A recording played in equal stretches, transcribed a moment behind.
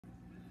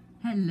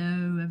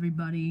Hello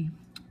everybody,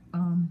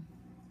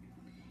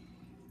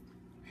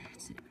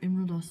 it's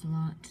Emerald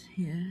Ocelot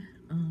here.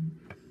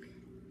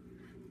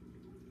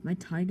 My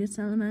tiger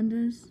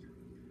salamanders,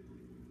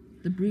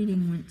 the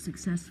breeding went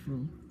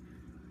successful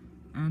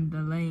and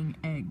they're laying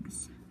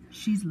eggs.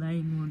 She's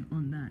laying one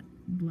on that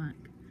black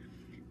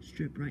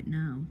strip right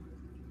now.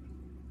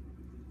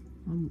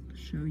 I'll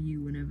show you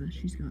whenever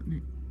she's gotten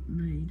it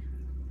laid.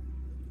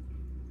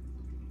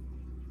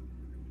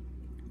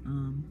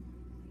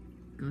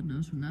 God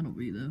knows when that'll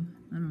be though.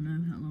 I don't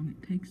know how long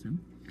it takes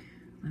them.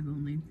 I've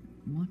only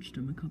watched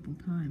them a couple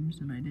times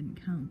and I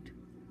didn't count.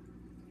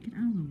 Get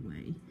out of the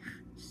way,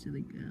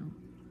 silly girl.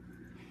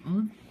 All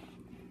of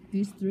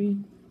these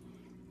three,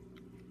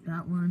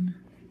 that one,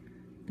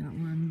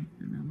 and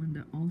that one,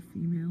 they're all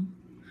female.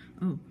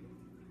 Oh,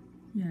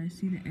 yeah, I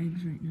see the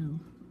eggs right now.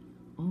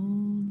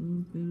 All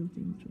those little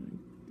things right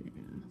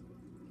there.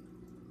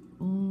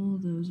 All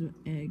those are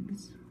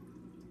eggs.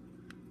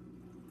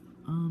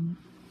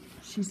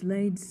 She's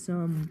laid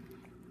some,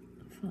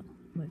 fuck,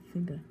 my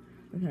finger.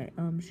 Okay,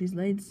 she's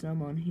laid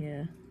some on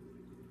here,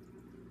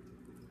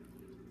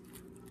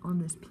 on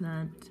this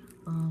plant.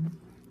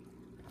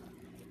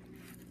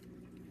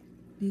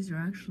 These are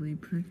actually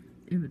pretty,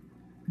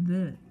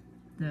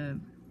 the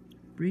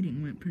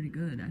breeding went pretty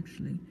good,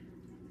 actually.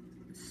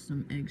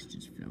 Some eggs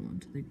just fell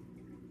onto the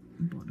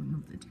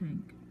bottom of the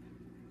tank.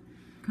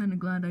 Kinda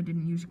glad I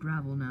didn't use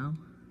gravel now.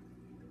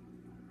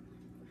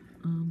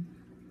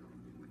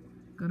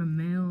 Got a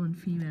male and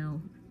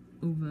female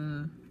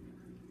over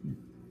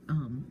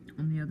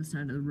on the other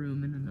side of the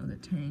room in another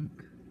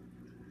tank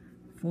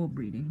for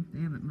breeding.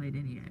 They haven't laid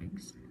any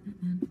eggs,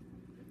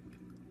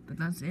 but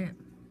that's it.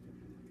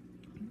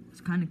 It's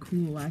kind of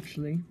cool,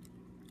 actually.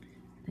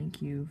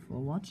 Thank you for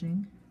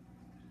watching.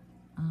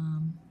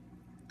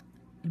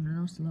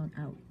 Emerald Ocelot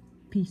out.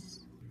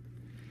 Peace.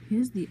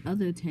 Here's the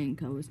other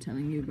tank I was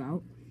telling you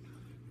about.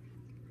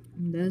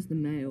 And there's the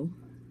male.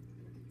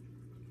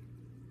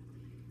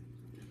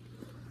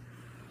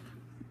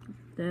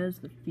 There's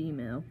the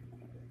female.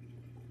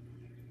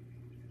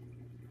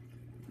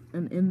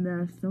 And in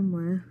there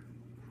somewhere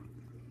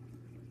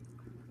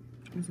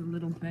there's a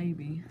little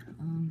baby.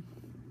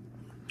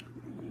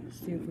 Let's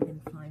see if we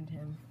can find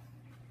him.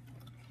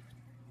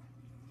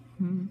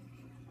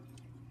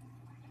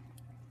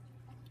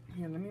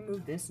 Here, let me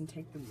move this and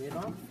take the lid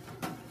off.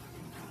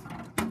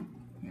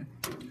 Here,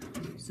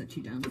 set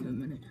you down for a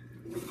minute.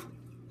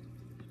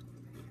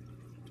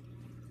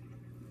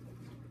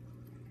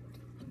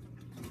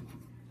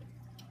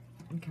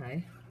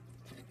 Okay,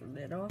 take the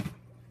lid off.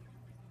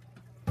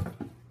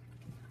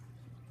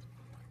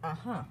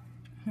 Aha,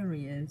 here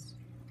he is.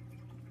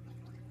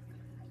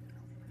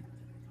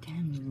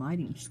 Damn, the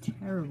lighting's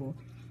terrible.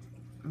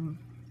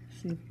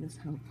 See if this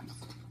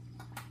helps.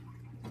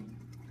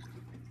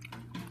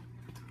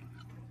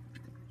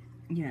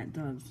 Yeah, it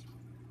does.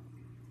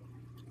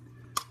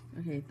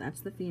 Okay,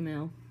 that's the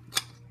female.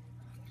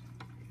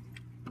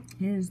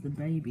 Here's the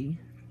baby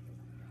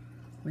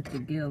with the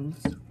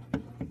gills.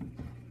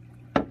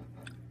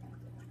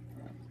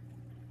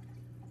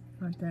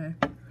 Right there.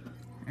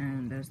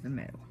 And there's the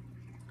male.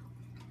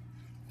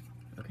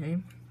 Okay?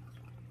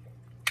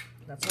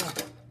 That's all.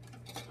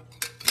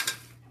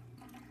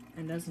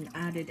 And as an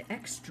added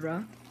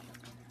extra,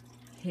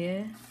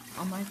 here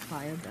are my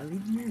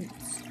fire-bellied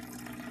newts.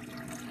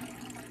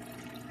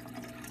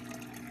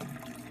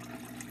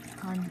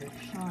 Kind of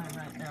shy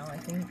right now, I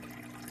think.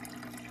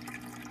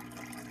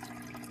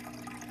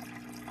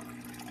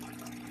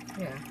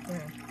 Yeah,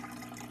 there.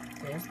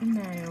 There's the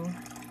male.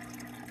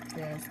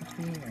 There's the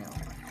female.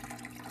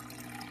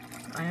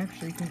 I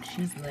actually think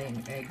she's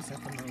laying eggs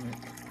at the moment.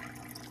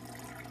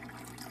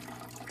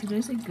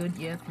 Today's a good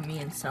year for me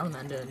in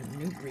salamander and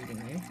newt breeding,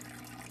 eh?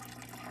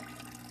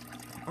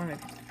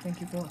 Alright,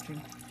 thank you for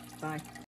watching. Bye.